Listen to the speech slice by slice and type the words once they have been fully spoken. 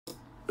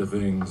The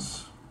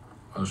things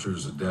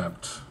ushers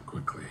adapt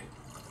quickly.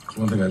 It's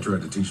one thing I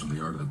tried to teach them,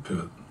 the art of the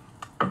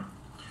pit.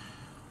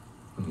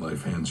 When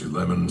life hands you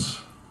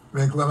lemons.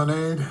 Make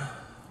lemonade?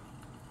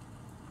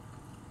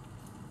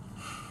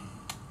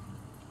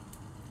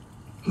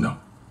 No.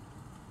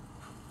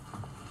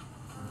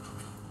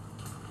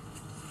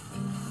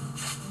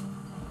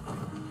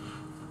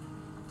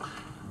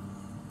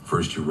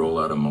 First, you roll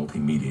out a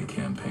multimedia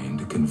campaign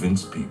to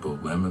convince people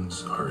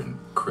lemons are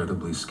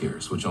incredibly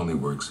scarce, which only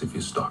works if you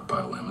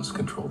stockpile lemons,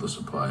 control the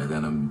supply,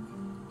 then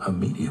a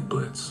media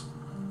blitz.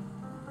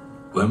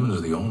 Lemons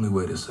are the only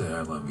way to say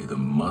I love you, the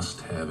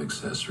must-have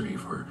accessory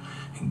for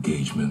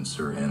engagements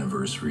or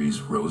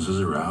anniversaries.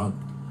 Roses are out,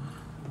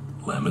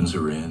 lemons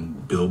are in,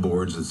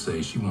 billboards that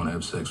say she won't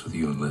have sex with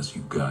you unless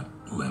you've got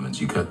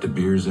lemons. You cut De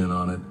Beers in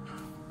on it.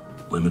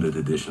 Limited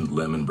edition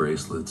lemon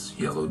bracelets,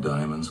 yellow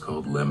diamonds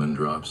called lemon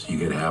drops. You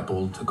get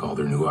Apple to call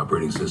their new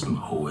operating system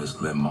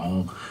OS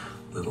Lemon.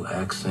 Little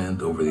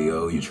accent over the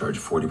O. You charge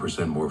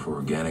 40% more for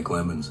organic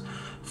lemons,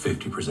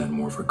 50%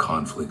 more for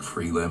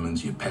conflict-free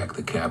lemons. You pack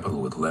the capital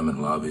with lemon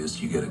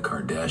lobbyists. You get a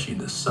Kardashian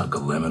to suck a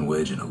lemon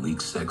wedge in a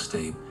leaked sex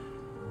tape.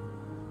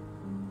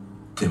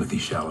 Timothy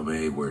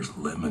Chalamet wears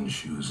lemon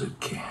shoes at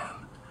Cannes.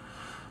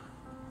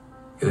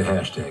 Get a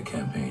hashtag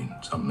campaign.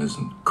 Something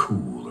isn't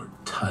cool or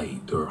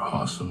tight or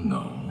awesome.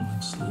 No,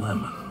 it's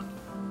lemon.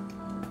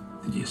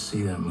 Did you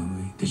see that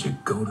movie? Did you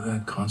go to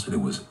that concert? It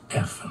was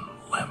effing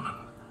lemon.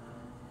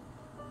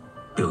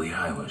 Billie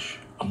Eilish,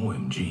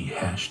 OMG,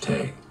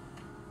 hashtag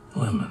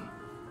lemon.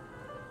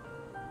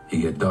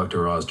 You get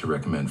Dr. Oz to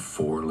recommend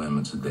 4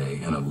 lemons a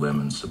day and a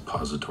lemon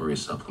suppository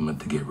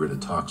supplement to get rid of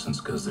toxins,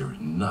 because there's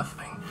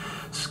nothing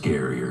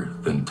scarier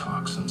than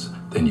toxins.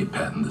 Then you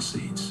patent the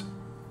seeds.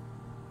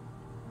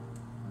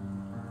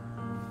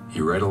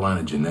 You write a line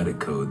of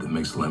genetic code that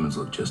makes lemons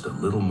look just a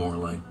little more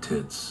like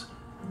tits,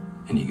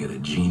 and you get a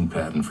gene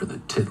patent for the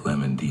tit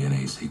lemon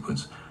DNA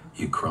sequence.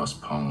 You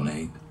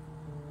cross-pollinate,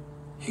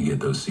 you get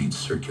those seeds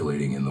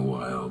circulating in the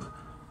wild,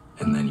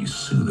 and then you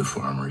sue the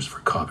farmers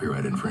for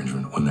copyright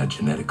infringement when that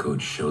genetic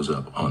code shows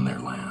up on their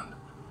land.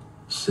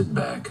 Sit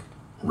back,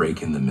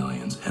 rake in the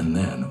millions, and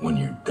then when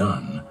you're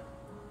done,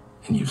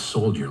 and you've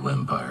sold your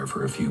lempire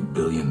for a few $1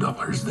 billion,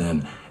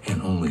 then,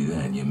 and only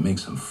then, you make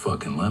some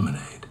fucking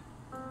lemonade.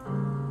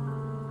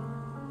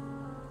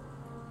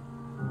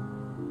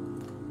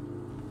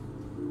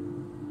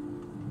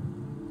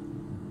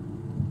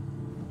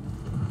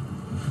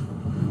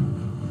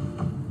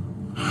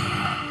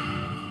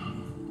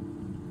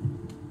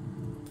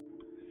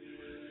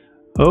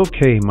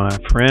 Okay, my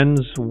friends,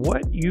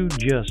 what you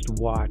just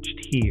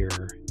watched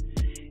here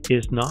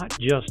is not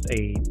just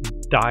a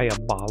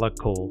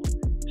diabolical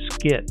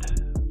skit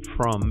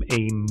from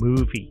a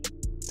movie,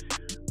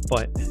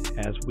 but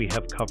as we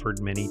have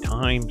covered many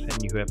times and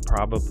you have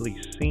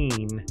probably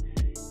seen,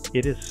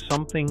 it is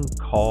something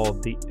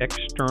called the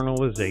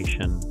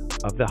externalization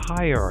of the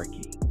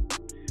hierarchy.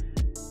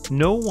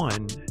 No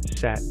one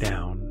sat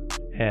down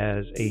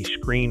as a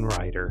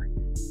screenwriter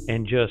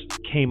and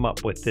just came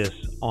up with this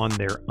on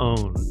their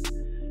own.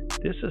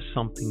 This is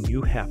something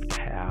you have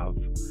to have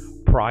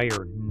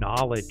prior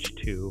knowledge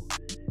to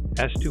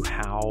as to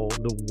how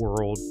the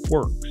world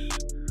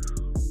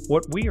works.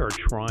 What we are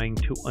trying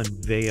to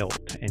unveil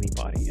to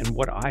anybody, and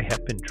what I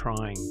have been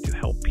trying to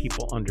help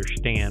people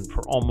understand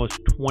for almost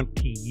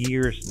 20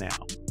 years now,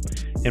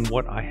 and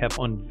what I have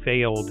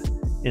unveiled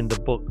in the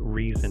book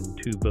Reason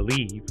to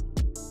Believe,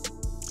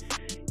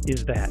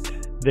 is that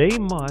they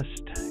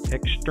must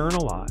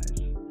externalize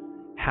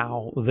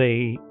how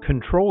they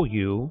control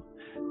you.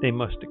 They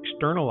must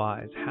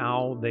externalize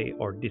how they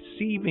are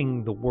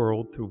deceiving the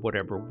world through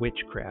whatever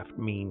witchcraft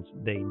means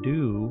they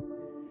do.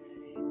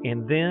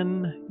 And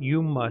then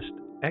you must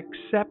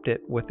accept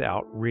it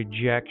without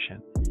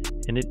rejection.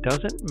 And it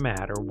doesn't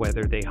matter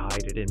whether they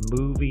hide it in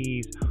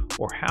movies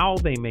or how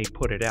they may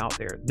put it out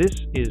there.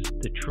 This is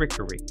the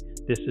trickery.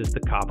 This is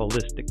the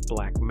Kabbalistic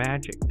black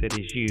magic that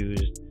is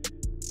used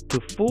to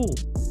fool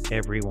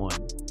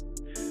everyone.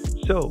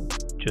 So,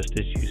 just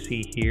as you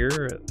see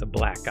here, the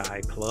Black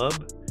Eye Club,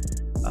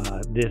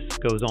 this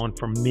goes on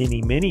for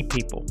many, many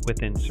people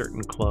within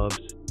certain clubs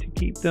to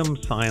keep them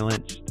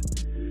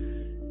silenced.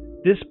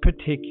 This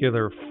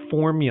particular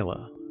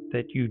formula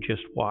that you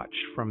just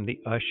watched from the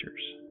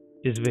ushers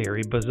is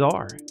very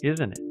bizarre,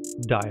 isn't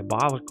it?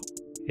 Diabolical.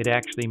 It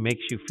actually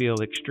makes you feel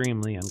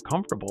extremely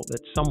uncomfortable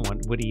that someone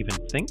would even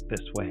think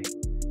this way.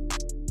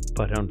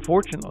 But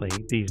unfortunately,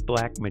 these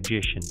black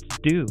magicians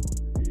do,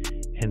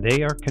 and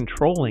they are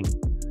controlling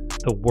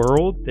the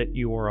world that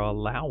you are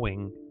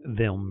allowing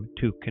them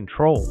to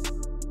control,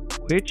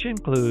 which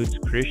includes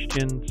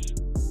Christians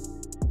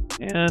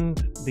and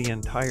the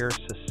entire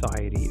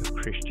society of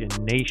Christian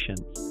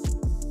nations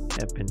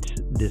have been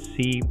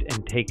deceived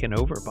and taken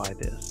over by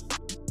this.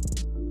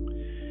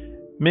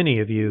 Many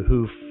of you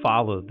who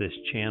follow this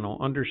channel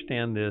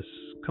understand this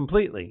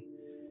completely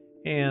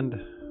and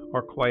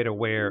are quite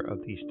aware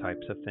of these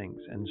types of things,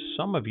 and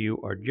some of you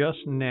are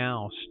just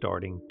now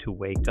starting to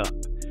wake up.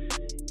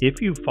 If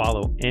you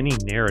follow any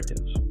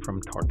narratives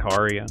from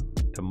Tartaria,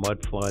 to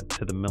mud flood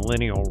to the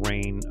millennial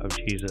reign of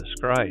Jesus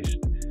Christ,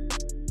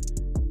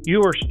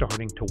 you are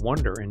starting to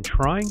wonder and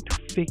trying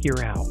to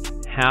figure out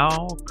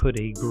how could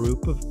a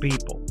group of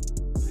people,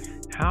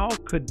 how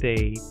could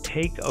they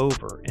take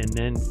over and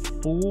then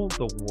fool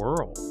the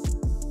world?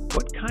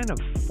 What kind of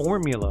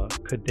formula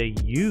could they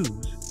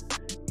use,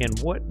 and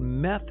what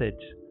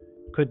methods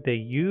could they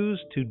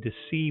use to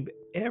deceive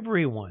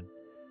everyone?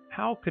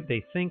 How could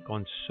they think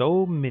on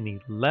so many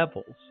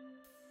levels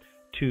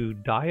to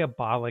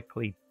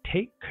diabolically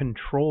take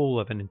control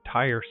of an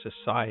entire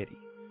society?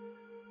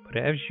 But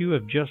as you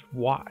have just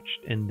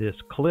watched in this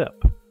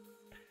clip,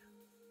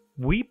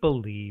 we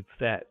believe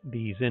that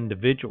these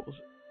individuals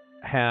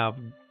have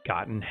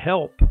gotten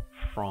help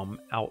from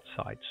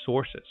outside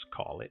sources.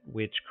 Call it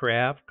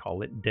witchcraft,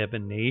 call it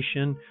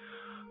divination,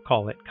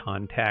 call it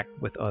contact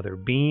with other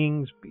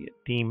beings, be it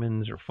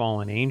demons or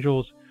fallen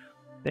angels.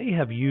 They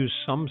have used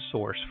some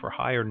source for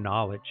higher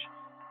knowledge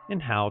in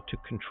how to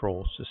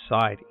control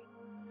society.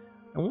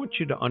 I want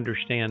you to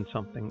understand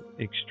something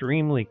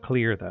extremely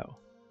clear, though.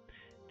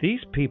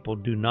 These people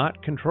do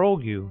not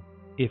control you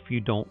if you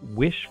don't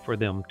wish for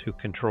them to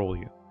control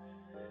you.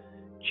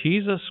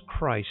 Jesus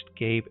Christ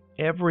gave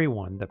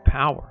everyone the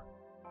power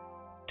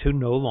to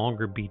no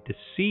longer be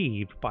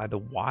deceived by the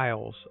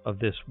wiles of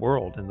this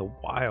world and the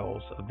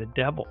wiles of the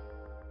devil.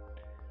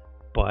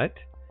 But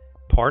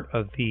part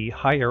of the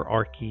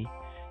hierarchy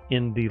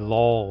in the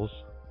laws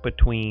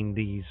between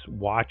these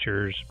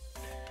watchers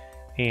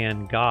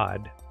and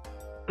God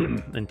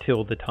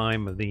until the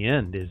time of the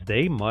end is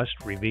they must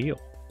reveal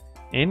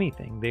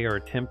anything they are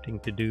attempting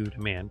to do to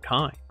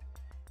mankind.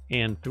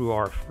 And through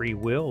our free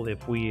will,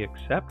 if we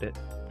accept it,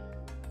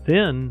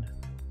 then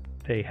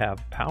they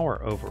have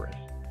power over us.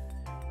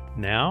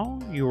 Now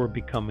you are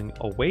becoming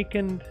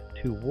awakened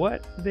to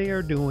what they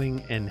are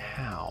doing and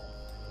how.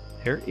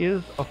 There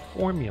is a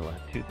formula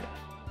to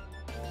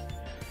this.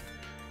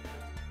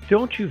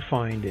 Don't you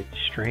find it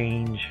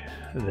strange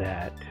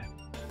that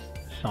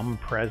some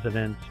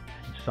presidents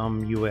and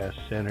some U.S.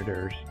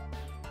 senators,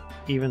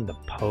 even the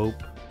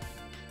Pope,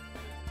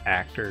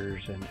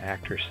 actors and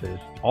actresses,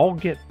 all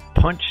get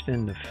punched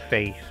in the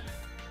face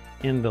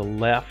in the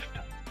left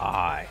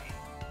eye?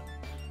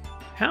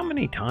 How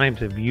many times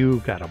have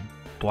you got a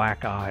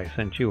black eye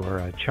since you were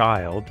a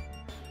child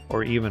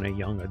or even a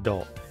young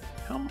adult?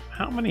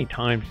 How many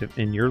times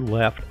in your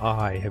left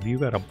eye have you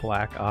got a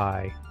black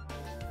eye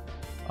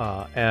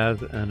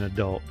as an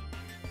adult?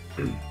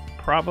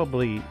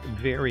 Probably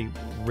very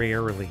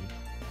rarely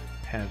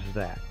has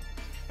that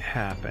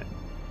happened.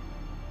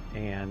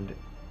 And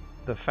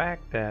the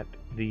fact that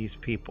these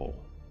people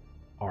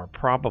are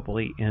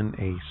probably in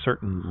a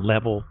certain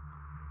level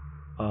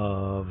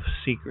of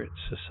secret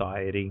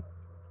society,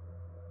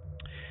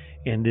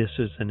 and this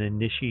is an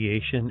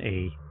initiation,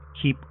 a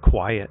keep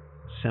quiet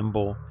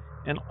symbol,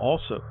 and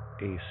also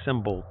a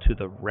symbol to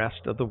the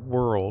rest of the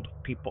world,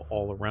 people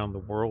all around the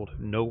world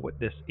who know what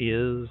this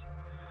is.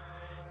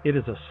 It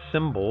is a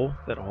symbol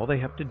that all they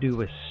have to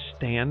do is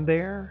stand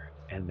there,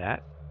 and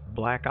that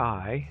black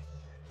eye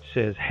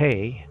says,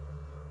 hey,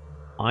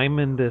 I'm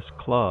in this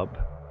club,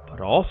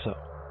 but also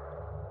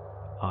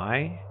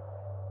I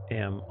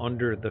am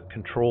under the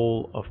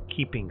control of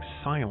keeping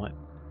silent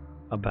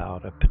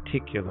about a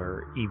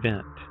particular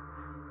event.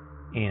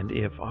 And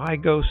if I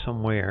go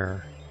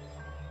somewhere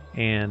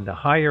and the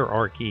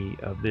hierarchy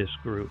of this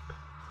group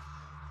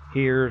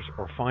hears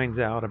or finds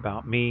out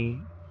about me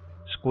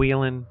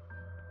squealing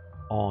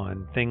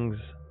on things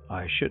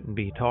I shouldn't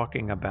be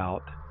talking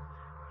about,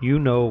 you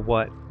know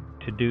what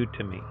to do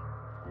to me.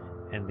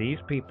 And these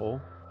people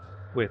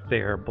with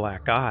their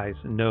black eyes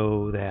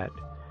know that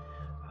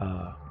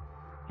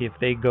if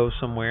they go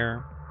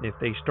somewhere, if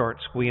they start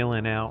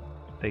squealing out,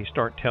 they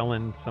start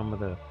telling some of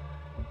the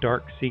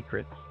dark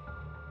secrets,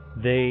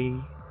 they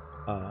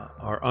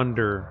are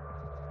under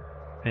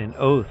an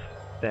oath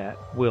that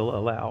will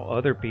allow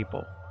other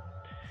people,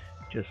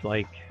 just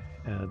like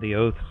the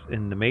oaths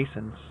in the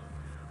Masons,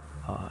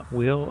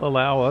 will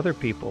allow other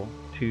people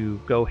to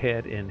go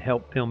ahead and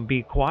help them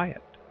be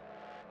quiet.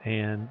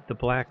 And the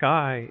black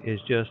eye is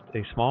just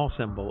a small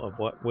symbol of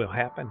what will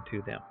happen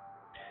to them.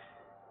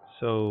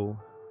 So,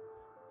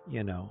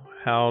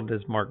 how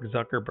does Mark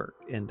Zuckerberg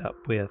end up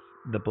with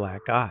the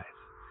black eyes?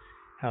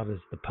 How does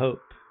the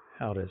Pope?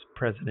 How does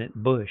President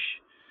Bush?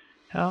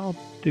 How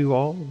do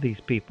all these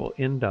people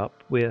end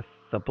up with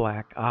the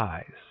black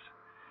eyes?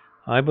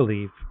 I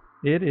believe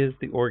it is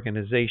the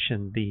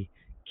organization, the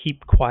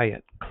Keep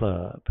Quiet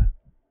Club.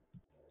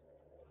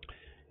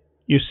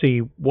 You see,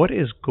 what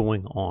is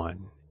going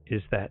on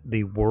is that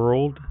the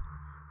world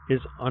is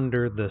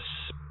under the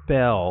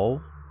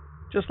spell,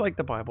 just like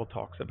the Bible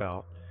talks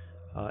about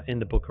in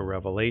the book of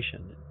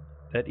Revelation,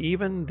 that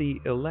even the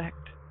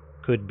elect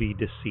could be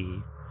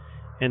deceived,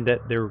 and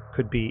that there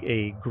could be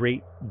a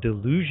great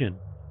delusion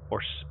or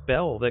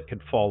spell that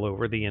could fall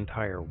over the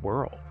entire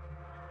world.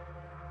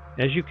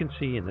 As you can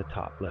see in the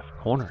top left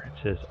corner, it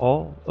says,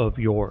 all of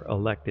your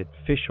elected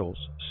officials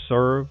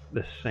serve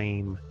the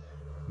same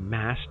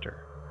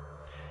master.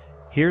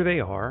 Here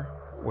they are,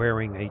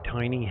 wearing a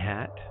tiny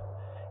hat,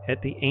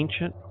 at the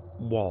ancient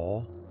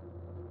wall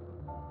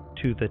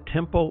to the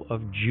temple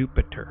of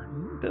Jupiter.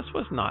 This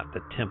was not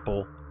the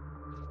temple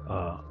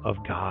of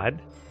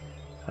God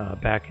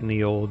back in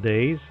the old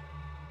days.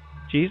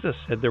 Jesus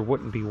said there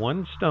wouldn't be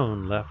one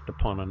stone left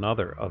upon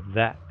another of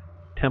that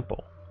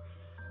temple.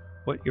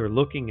 What you're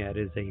looking at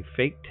is a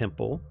fake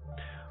temple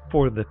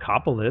for the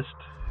Kabbalists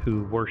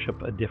who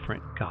worship a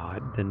different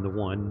God than the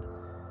one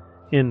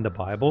in the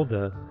Bible.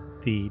 The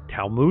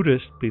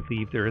Talmudists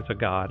believe there is a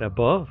God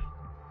above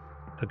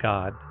the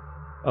God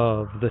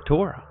of the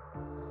Torah.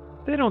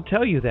 They don't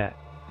tell you that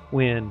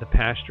when the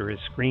pastor is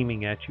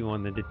screaming at you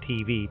on the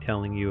TV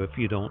telling you if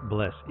you don't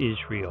bless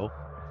Israel,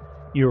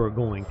 you are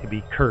going to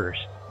be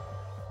cursed.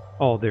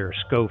 All their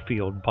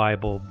Schofield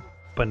Bible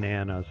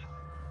bananas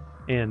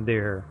and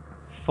their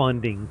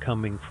funding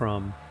coming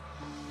from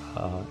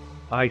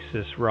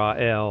ISIS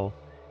Rael,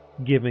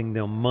 giving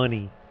them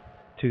money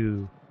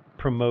to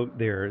promote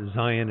their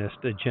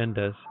Zionist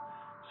agendas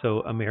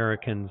so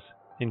Americans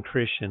and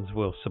Christians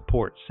will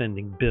support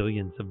sending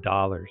billions of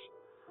dollars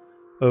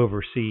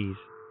overseas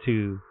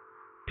to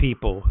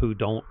people who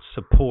don't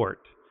support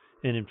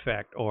and in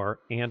fact are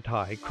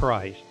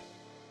anti-Christ.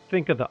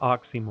 Think of the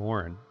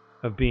oxymoron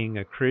of being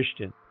a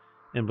Christian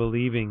and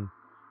believing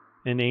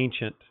an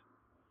ancient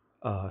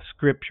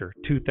scripture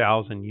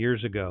 2,000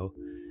 years ago,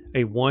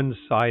 a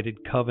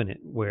one-sided covenant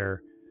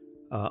where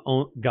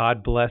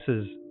God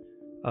blesses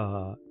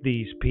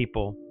these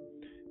people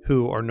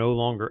who are no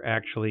longer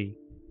actually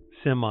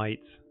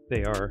Semites.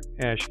 They are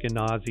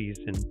Ashkenazis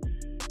and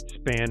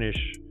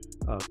Spanish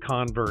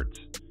converts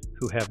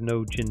who have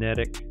no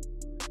genetic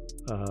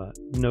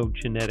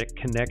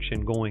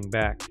connection going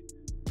back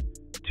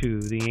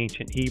to the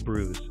ancient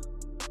Hebrews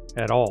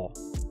at all,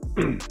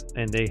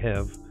 and they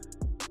have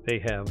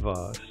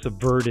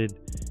subverted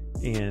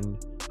and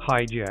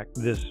hijacked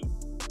this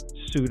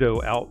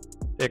pseudo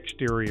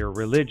exterior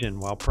religion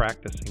while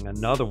practicing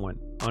another one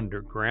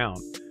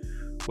underground,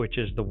 which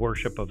is the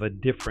worship of a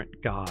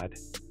different God,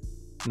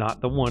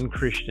 not the one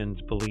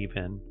Christians believe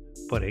in,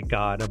 but a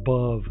God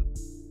above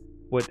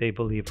what they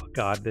believe, a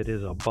God that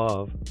is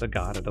above the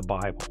God of the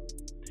Bible.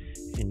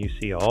 And you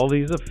see all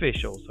these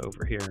officials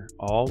over here,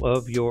 all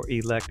of your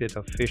elected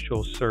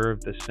officials serve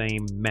the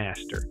same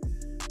master,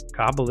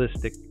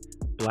 Kabbalistic,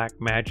 black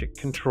magic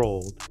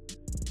controlled,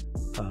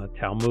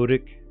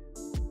 Talmudic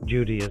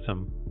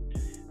Judaism,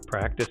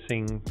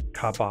 practicing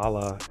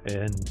Kabbalah.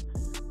 And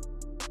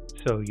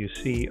so you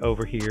see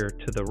over here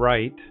to the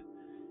right,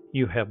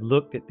 you have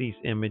looked at these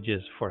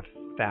images for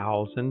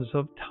thousands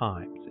of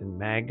times in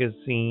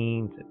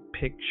magazines and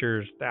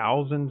pictures,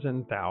 thousands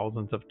and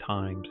thousands of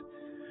times.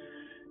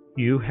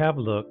 You have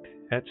looked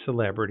at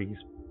celebrities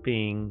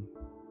being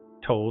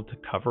told to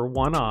cover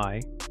one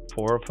eye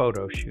for a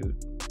photo shoot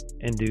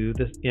and do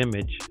the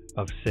image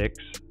of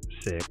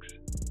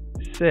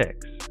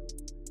 666.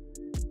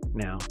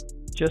 Now,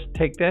 just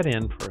take that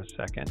in for a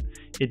second.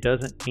 It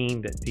doesn't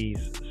mean that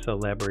these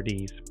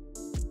celebrities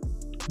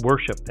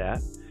worship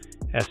that,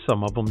 as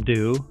some of them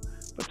do,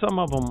 but some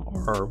of them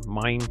are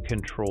mind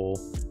control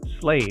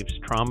slaves,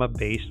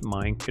 trauma-based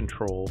mind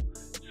control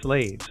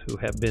slaves who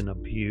have been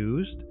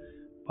abused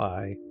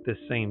by the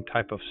same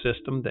type of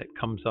system that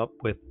comes up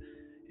with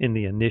in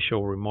the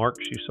initial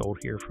remarks you sold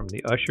here from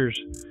the ushers.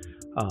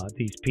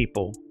 These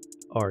people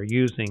are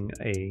using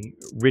a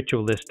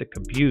ritualistic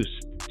abuse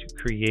to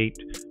create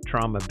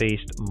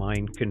trauma-based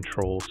mind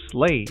control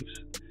slaves.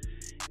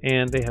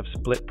 And they have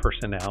split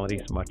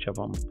personalities, much of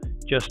them,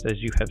 just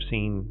as you have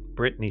seen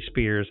Britney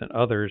Spears and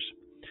others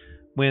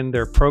when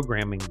their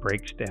programming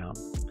breaks down.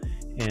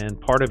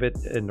 And part of it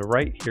in the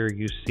right here,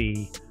 you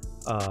see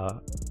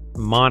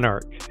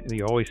monarch.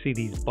 You always see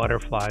these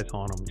butterflies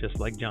on them, just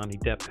like Johnny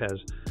Depp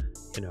has.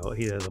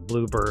 He has a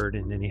bluebird,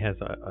 and then he has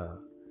a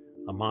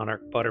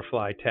monarch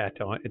butterfly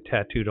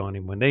tattooed on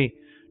him. When they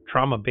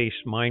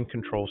trauma-based mind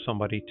control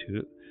somebody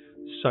to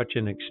such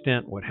an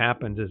extent, what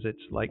happens is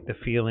it's like the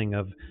feeling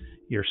of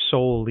your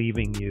soul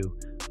leaving you,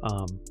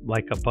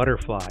 like a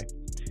butterfly.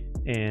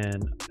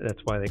 And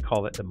that's why they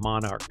call it the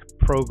monarch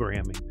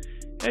programming.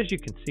 As you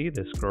can see,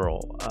 this girl,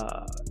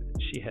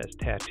 she has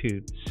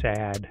tattooed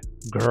 "sad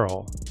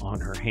girl" on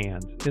her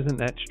hands. Isn't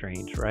that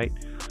strange, right?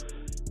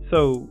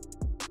 So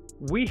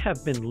we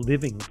have been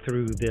living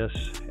through this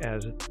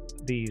as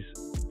these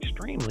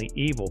extremely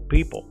evil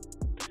people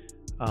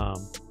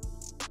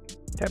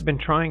have been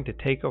trying to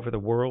take over the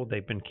world.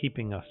 They've been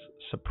keeping us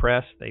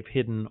suppressed. They've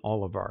hidden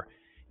all of our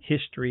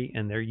history,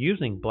 and they're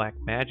using black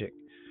magic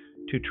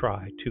to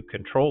try to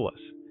control us.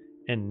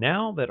 And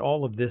now that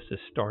all of this is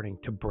starting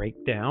to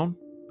break down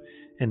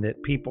and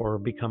that people are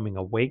becoming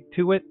awake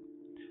to it,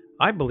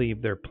 I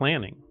believe they're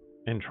planning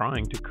and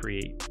trying to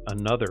create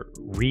another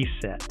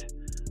reset.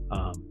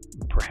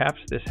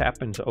 Perhaps this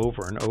happens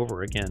over and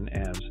over again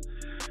as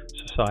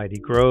society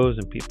grows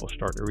and people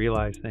start to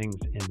realize things,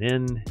 and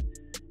then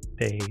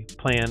they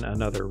plan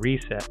another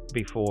reset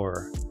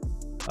before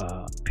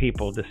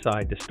people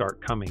decide to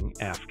start coming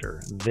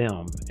after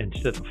them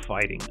instead of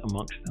fighting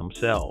amongst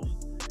themselves.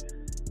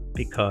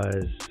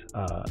 Because,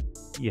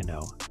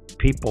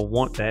 people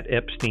want that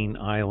Epstein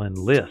Island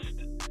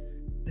list.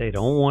 They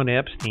don't want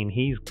Epstein.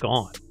 He's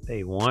gone.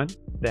 They want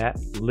that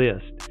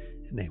list,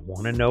 and they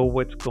want to know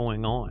what's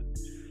going on.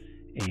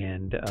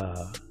 And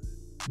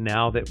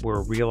now that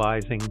we're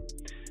realizing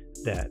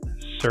that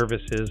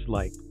services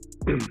like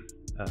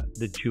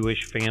the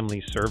Jewish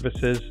Family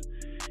Services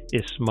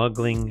is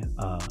smuggling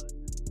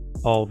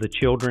all the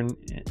children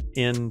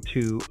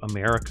into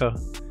America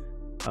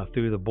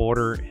through the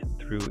border and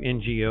through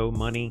NGO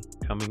money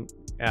coming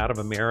out of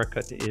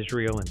America to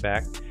Israel and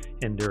back,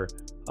 and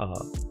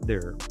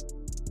they're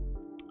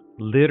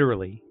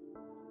literally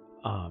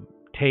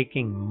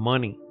taking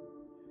money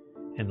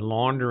and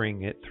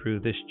laundering it through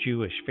this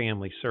Jewish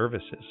Family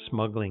Services,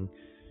 smuggling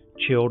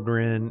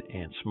children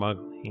and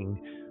smuggling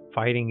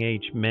fighting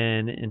age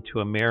men into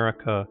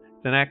America.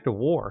 It's an act of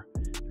war.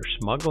 They're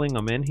smuggling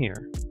them in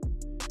here,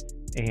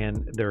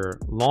 and they're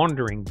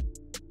laundering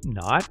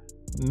not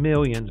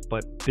millions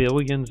but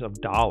billions of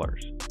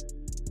dollars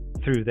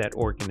through that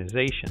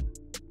organization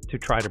to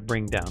try to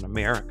bring down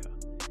America.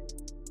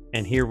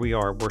 And here we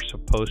are, we're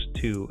supposed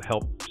to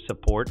help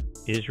support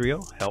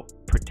Israel, help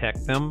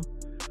protect them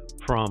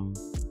from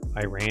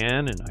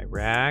Iran and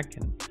Iraq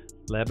and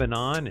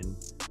Lebanon. And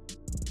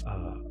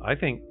I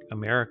think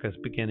America is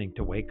beginning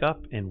to wake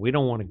up, and we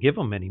don't want to give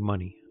them any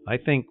money. I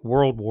think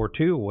World War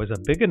II was a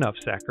big enough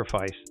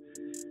sacrifice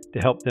to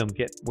help them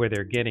get where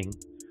they're getting,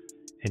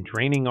 and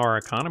draining our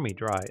economy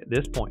dry at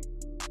this point,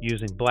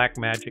 using black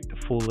magic to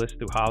fool us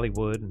through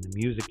Hollywood and the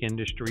music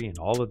industry and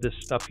all of this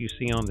stuff you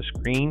see on the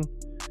screen.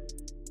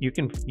 You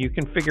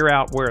can figure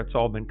out where it's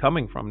all been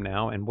coming from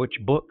now, and which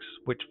books,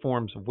 which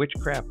forms of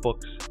witchcraft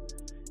books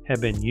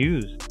have been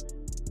used.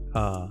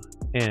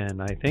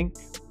 And I think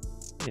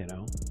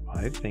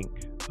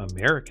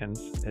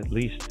Americans, at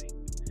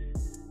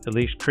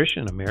least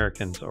Christian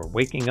Americans, are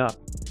waking up,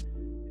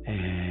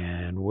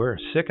 and we're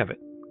sick of it,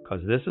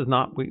 because this is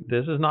not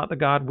the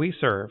God we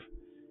serve,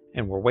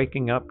 and we're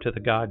waking up to the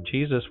God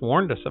Jesus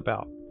warned us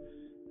about.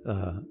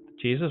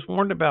 Jesus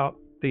warned about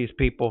these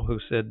people who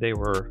said they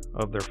were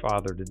of their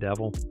father, the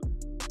devil.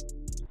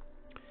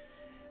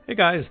 Hey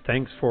guys,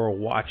 thanks for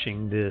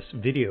watching this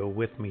video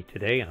with me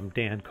today. I'm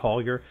Dan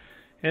Collier,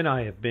 and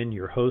I have been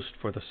your host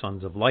for the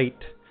Sons of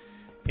Light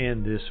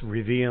and this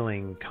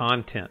revealing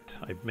content.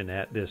 I've been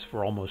at this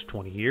for almost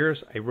 20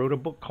 years. I wrote a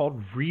book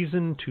called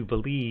Reason to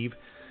Believe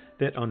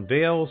that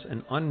unveils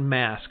and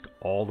unmasks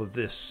all of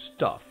this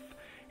stuff.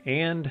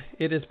 And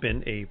it has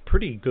been a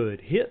pretty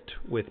good hit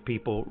with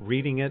people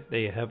reading it.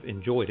 They have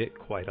enjoyed it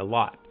quite a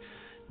lot.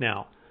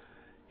 Now,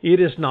 it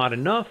is not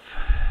enough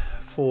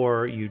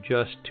for you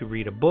just to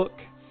read a book.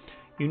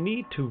 You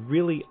need to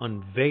really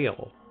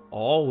unveil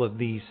all of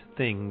these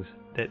things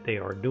that they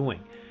are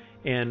doing.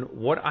 And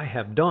what I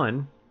have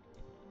done,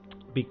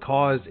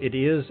 because it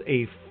is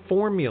a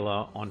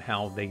formula on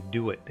how they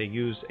do it, they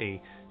use a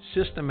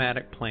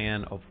systematic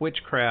plan of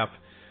witchcraft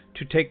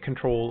to take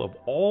control of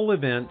all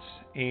events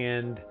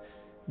and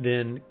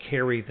then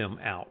carry them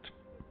out.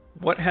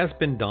 What has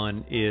been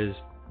done is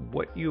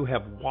what you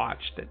have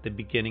watched at the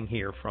beginning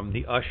here from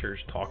the ushers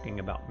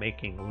talking about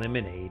making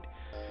lemonade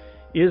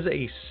is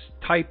a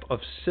type of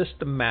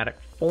systematic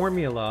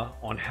formula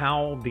on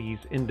how these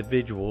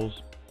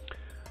individuals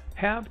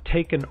have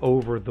taken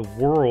over the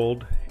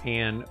world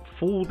and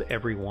fooled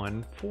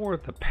everyone for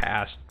the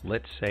past,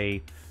 let's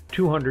say,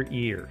 200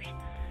 years.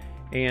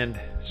 And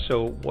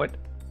so what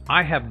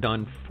I have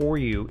done for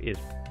you is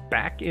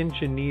back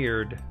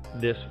engineered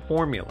this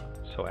formula.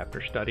 So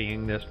after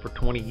studying this for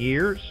 20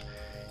 years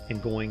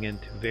and going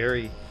into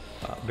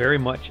very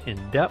much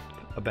in depth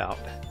about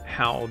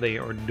how they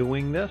are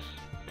doing this,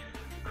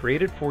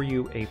 created for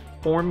you a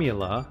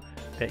formula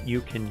that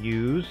you can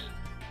use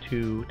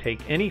to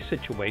take any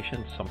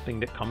situation, something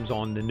that comes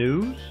on the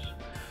news,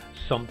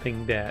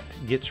 something that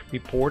gets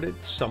reported,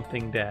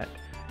 something that,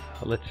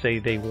 let's say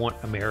they want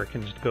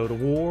Americans to go to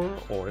war,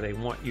 or they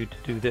want you to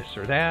do this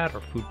or that, or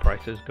food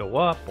prices go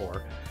up,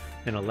 or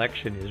an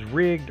election is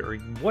rigged, or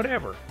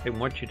whatever. They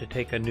want you to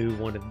take a new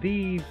one of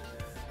these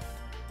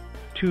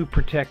to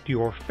protect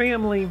your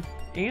family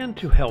and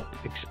to help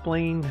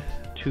explain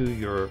to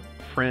your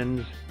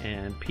friends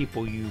and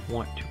people you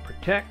want to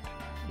protect,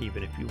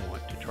 even if you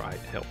want to try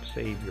to help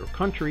save your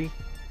country.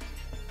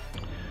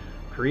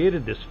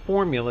 Created this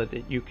formula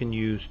that you can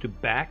use to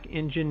back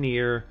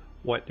engineer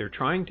what they're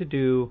trying to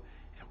do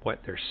and what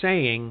they're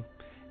saying,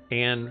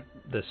 and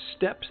the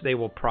steps they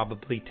will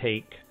probably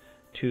take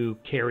to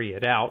carry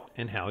it out,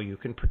 and how you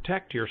can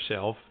protect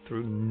yourself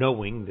through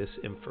knowing this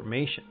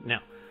information.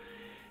 Now,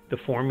 the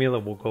formula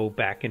will go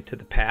back into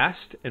the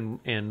past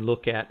and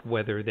look at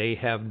whether they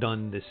have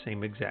done the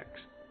same exact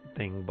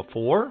thing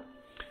before,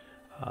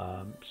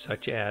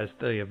 such as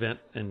the event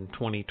in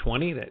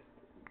 2020 that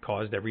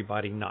caused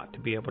everybody not to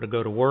be able to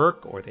go to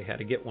work, or they had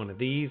to get one of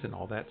these and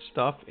all that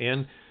stuff,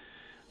 and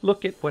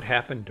look at what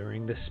happened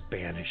during the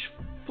Spanish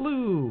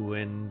flu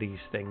and these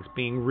things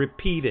being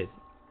repeated,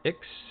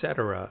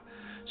 etc.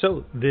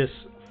 So this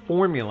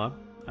formula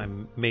I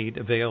made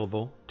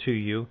available to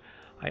you.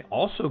 I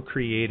also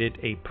created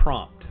a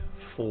prompt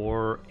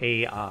for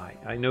AI.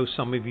 I know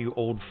some of you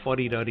old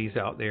fuddy-duddies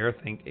out there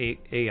think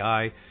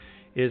AI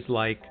is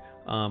like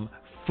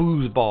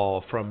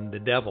foosball from the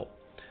devil.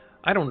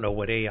 I don't know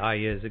what AI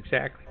is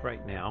exactly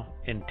right now,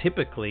 and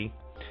typically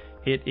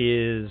it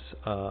is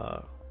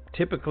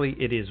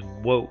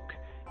woke,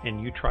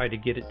 and you try to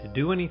get it to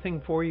do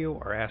anything for you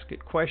or ask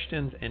it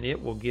questions, and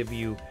it will give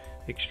you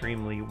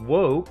extremely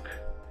woke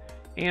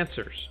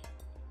answers,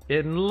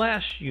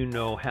 unless you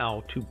know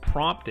how to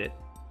prompt it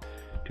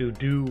to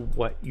do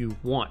what you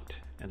want.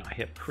 And I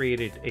have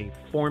created a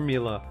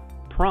formula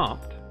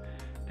prompt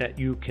that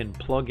you can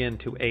plug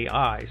into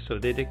AI so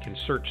that it can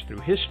search through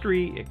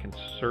history, it can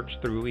search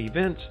through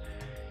events,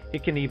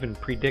 it can even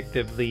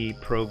predictively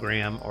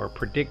program or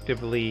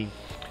predictively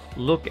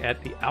look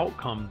at the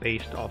outcome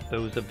based off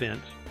those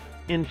events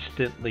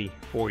instantly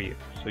for you.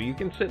 So you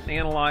can sit and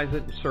analyze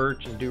it and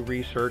search and do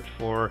research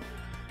for,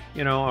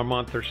 a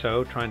month or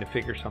so trying to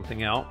figure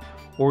something out.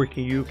 Or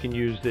you can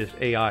use this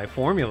AI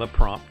formula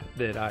prompt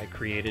that I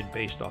created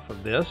based off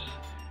of this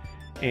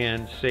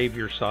and save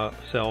yourself,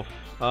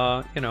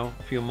 a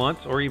few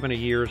months or even a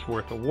year's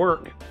worth of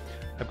work.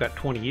 I've got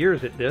 20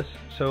 years at this,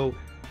 so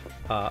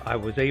I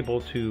was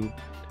able to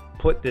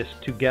put this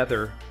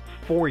together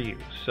for you.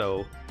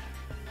 So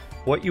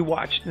what you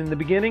watched in the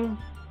beginning,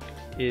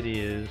 it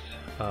is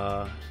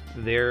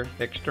their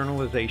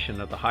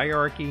externalization of the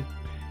hierarchy.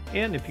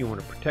 And if you want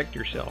to protect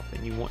yourself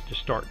and you want to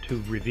start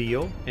to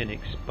reveal and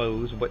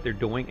expose what they're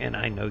doing, and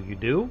I know you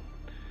do,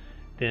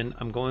 then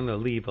I'm going to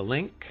leave a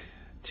link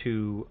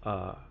to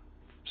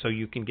so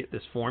you can get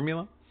this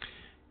formula.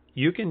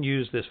 You can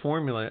use this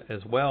formula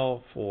as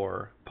well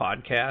for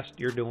podcast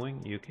you're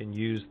doing. You can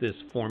use this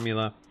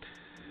formula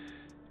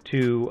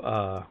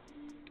to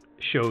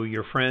show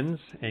your friends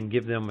and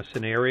give them a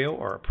scenario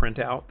or a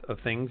printout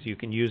of things. You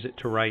can use it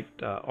to write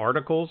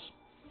articles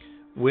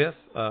with,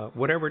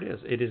 whatever it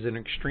is. It is an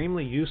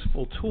extremely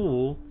useful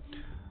tool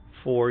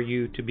for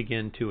you to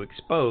begin to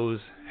expose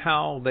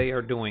how they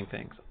are doing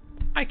things.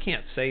 I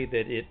can't say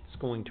that it's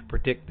going to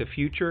predict the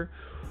future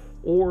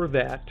or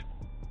that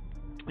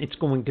it's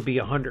going to be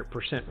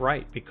 100%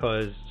 right,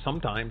 because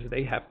sometimes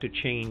they have to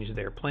change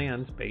their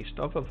plans based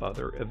off of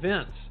other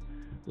events,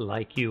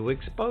 like you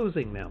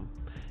exposing them.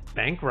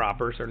 Bank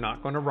robbers are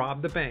not going to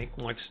rob the bank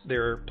once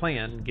their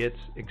plan gets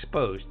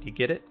exposed. You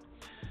get it?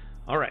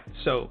 All right,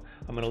 so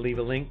I'm going to leave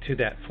a link to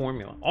that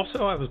formula.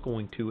 Also, I was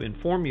going to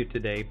inform you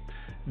today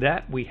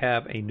that we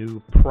have a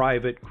new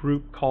private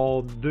group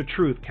called the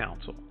Truth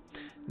Council.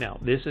 Now,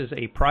 this is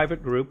a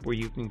private group where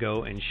you can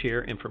go and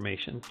share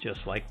information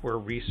just like we're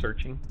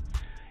researching.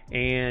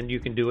 And you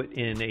can do it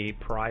in a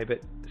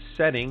private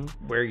setting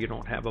where you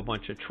don't have a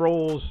bunch of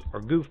trolls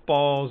or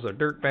goofballs or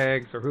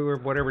dirtbags or whoever,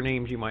 whatever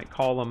names you might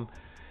call them.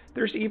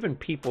 There's even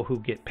people who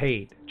get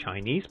paid.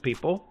 Chinese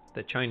people,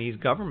 the Chinese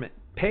government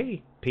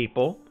pay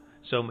people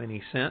so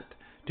many cents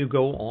to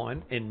go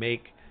on and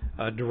make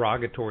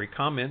derogatory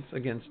comments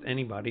against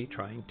anybody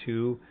trying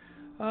to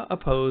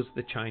oppose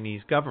the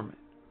Chinese government.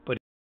 But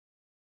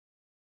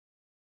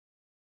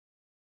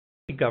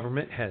the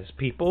government has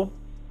people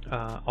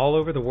all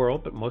over the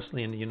world, but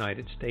mostly in the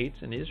United States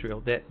and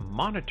Israel, that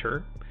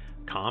monitor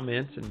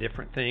comments and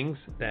different things,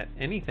 that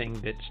anything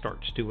that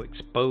starts to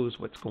expose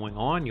what's going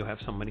on.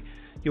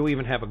 You'll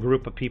even have a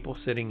group of people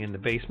sitting in the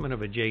basement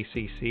of a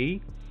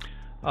JCC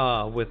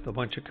with a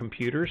bunch of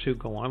computers who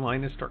go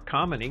online and start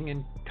commenting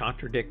and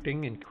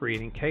contradicting and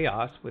creating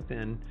chaos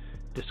within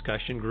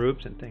discussion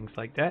groups and things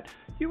like that.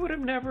 You would have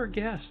never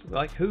guessed,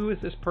 like, who is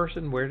this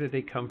person? Where did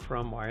they come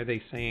from? Why are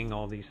they saying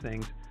all these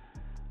things?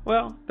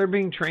 Well, they're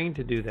being trained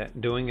to do that,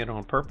 doing it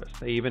on purpose.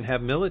 They even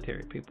have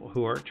military people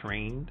who are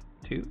trained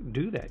to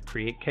do that,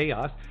 create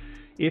chaos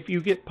if you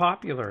get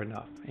popular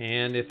enough.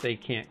 And if they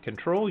can't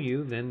control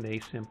you, then they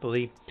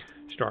simply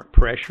start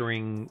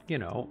pressuring,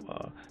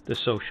 the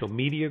social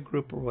media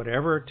group or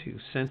whatever to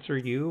censor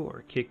you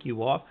or kick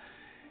you off.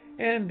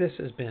 And this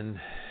has been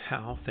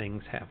how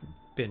things have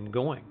been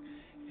going.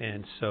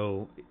 And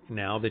so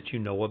now that you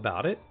know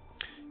about it,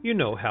 you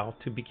know how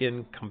to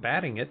begin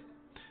combating it,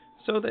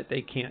 so that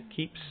they can't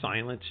keep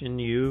silencing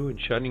you and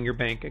shutting your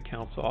bank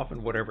accounts off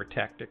and whatever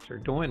tactics they're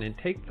doing, and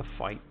take the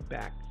fight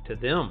back to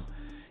them.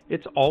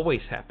 It's always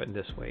happened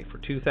this way. For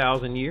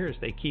 2,000 years,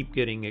 they keep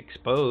getting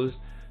exposed,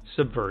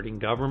 subverting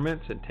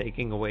governments and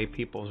taking away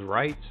people's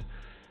rights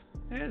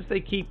as they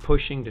keep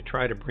pushing to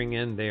try to bring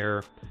in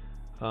their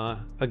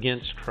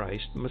against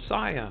Christ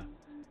Messiah.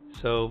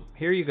 So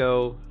here you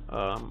go.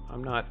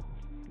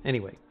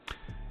 Anyway.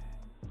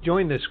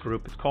 Join this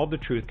group. It's called the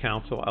Truth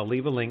Council. I'll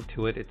leave a link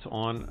to it. It's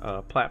on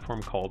a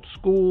platform called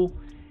School.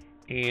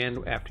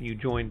 And after you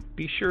join,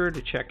 be sure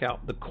to check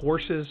out the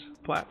courses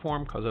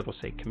platform, because it'll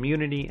say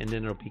community and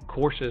then it'll be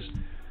courses,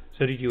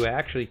 so that you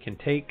actually can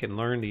take and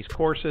learn these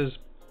courses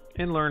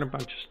and learn a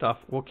bunch of stuff.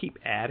 We'll keep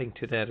adding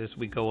to that as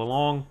we go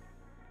along.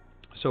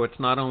 So it's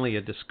not only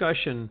a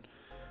discussion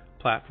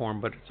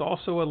platform, but it's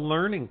also a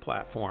learning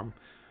platform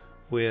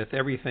with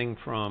everything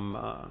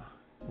from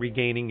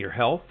regaining your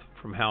health,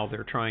 from how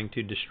they're trying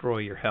to destroy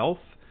your health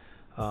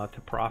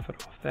to profit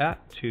off that,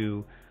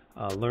 to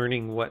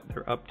learning what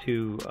they're up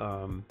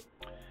to,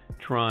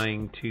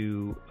 trying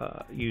to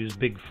use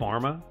big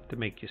pharma to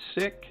make you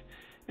sick,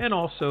 and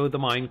also the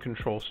mind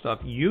control stuff,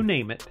 you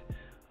name it,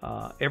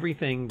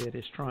 everything that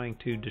is trying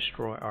to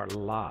destroy our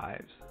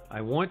lives.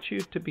 I want you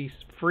to be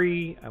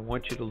free. I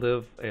want you to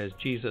live as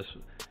Jesus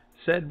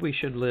said we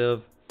should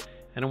live,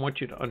 and I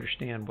want you to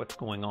understand what's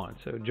going on.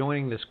 So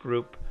joining this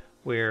group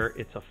where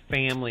it's a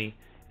family,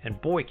 and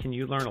boy, can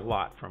you learn a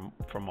lot from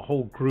a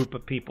whole group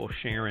of people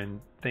sharing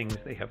things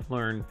they have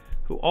learned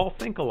who all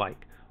think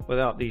alike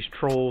without these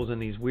trolls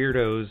and these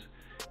weirdos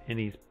and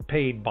these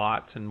paid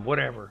bots and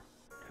whatever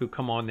who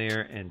come on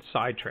there and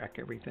sidetrack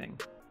everything.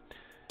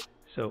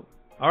 So,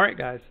 all right,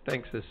 guys,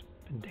 thanks. This has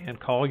been Dan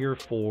Collier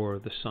for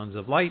the Sons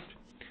of Light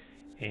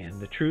and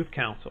the Truth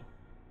Council.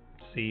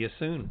 See you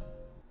soon.